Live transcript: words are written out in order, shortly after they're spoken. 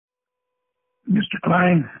Mr.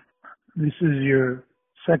 Klein, this is your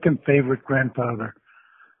second favorite grandfather.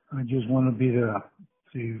 I just want to be the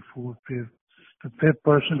fifth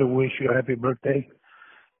person to wish you a happy birthday.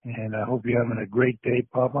 And I hope you're having a great day,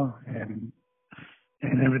 Papa, and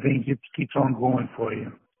everything keeps on going for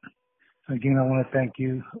you. Again, I want to thank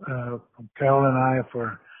you, Carol and I,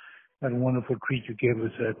 for that wonderful treat you gave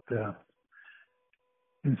us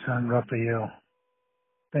in San Rafael.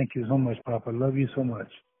 Thank you so much, Papa. Love you so much.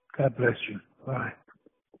 God bless you. Bye.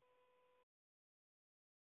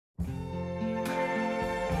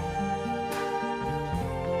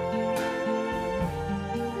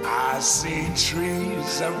 I see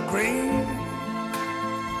trees of green,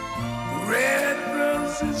 red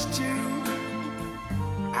roses too.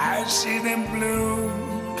 I see them bloom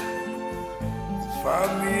for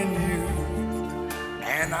me and you.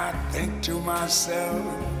 And I think to myself,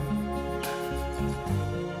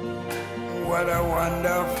 what a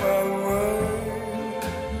wonderful world.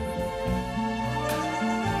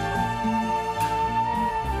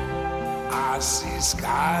 I see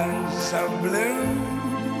skies of blue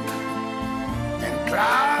and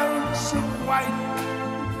clouds of white,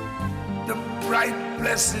 the bright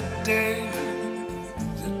blessed day,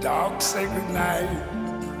 the dark sacred night.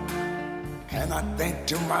 And I think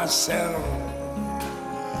to myself,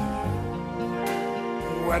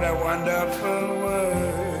 what a wonderful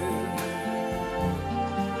world.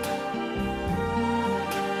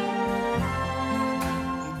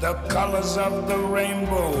 The colors of the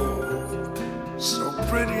rainbow, so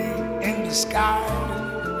pretty in the sky,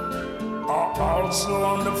 are also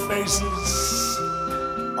on the faces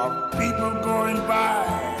of people going by.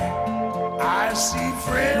 I see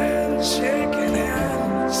friends shaking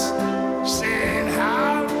hands, saying,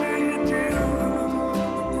 how do you do?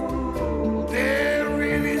 They're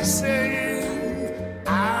really saying, I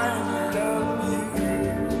love you.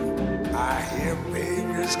 I hear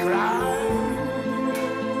babies cry,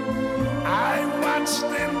 I watch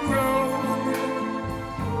them grow.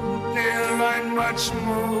 They'll learn much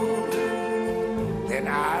more than I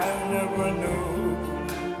ever knew.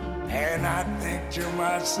 And I think to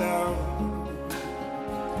myself,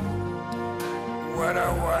 what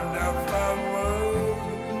a wonderful world.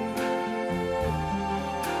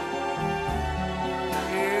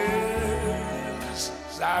 Yes,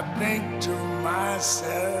 I think to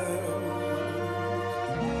myself,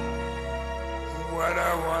 what a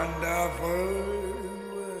wonderful world.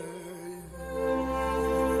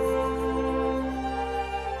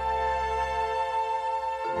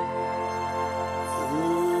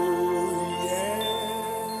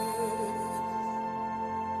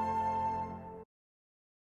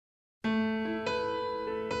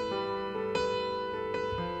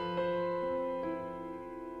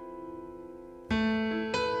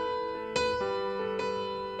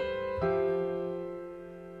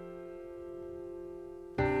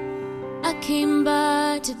 I came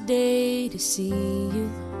by today to see you.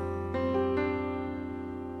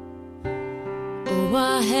 Oh,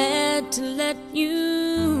 I had to let you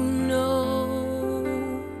know.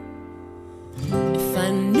 If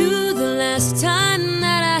I knew the last time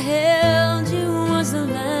that I held you was the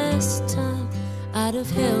last time, I'd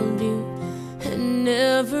have held you and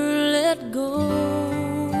never let go.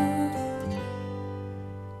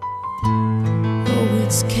 Oh,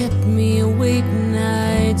 it's kept me awake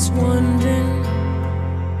nights wondering.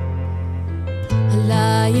 I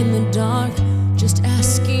lie in the dark just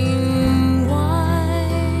asking why.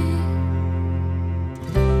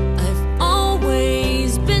 I've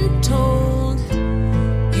always been told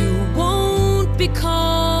you won't be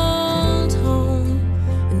called home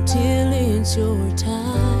until it's your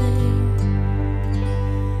time.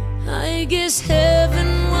 I guess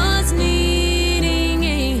heaven was needing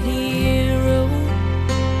a hero,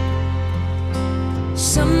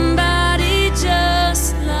 somebody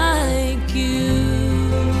just like you,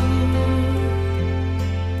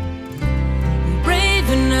 brave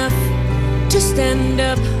enough to stand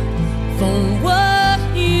up for what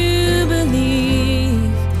you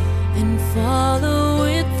believe and follow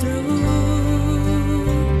it through.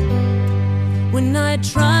 When I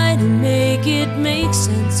try to make it make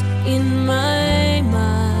sense in my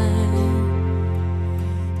mind,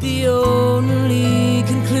 the only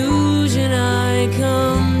conclusion I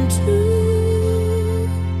come to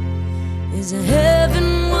is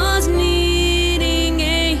heaven was needing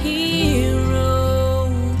a hero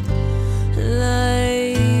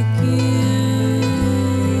like you.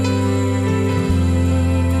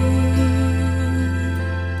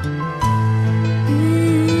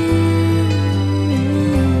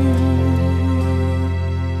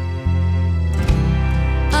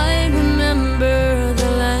 I remember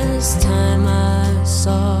the last time I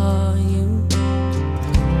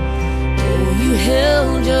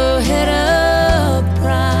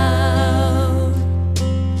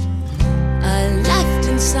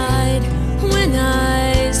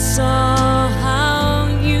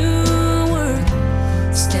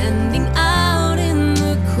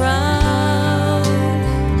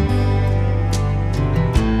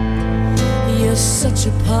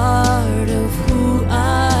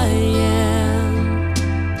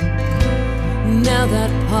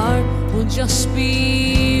that part will just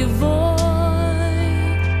be void.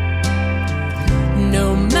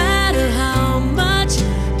 No matter how much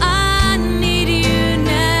I need you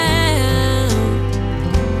now,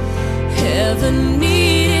 heaven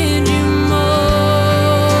needed you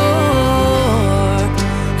more,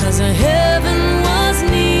 'cause heaven was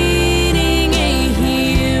needing a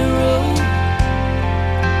hero,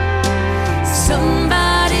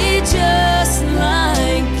 somebody just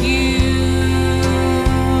like you,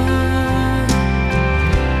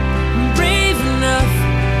 brave enough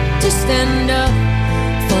to stand up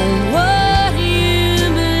for what you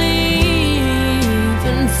believe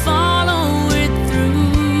and follow it through.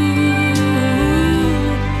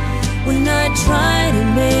 When I try to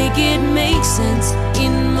make it make sense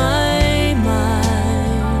in my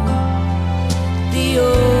mind, the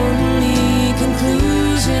only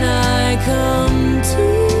conclusion I come to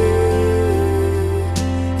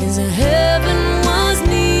is a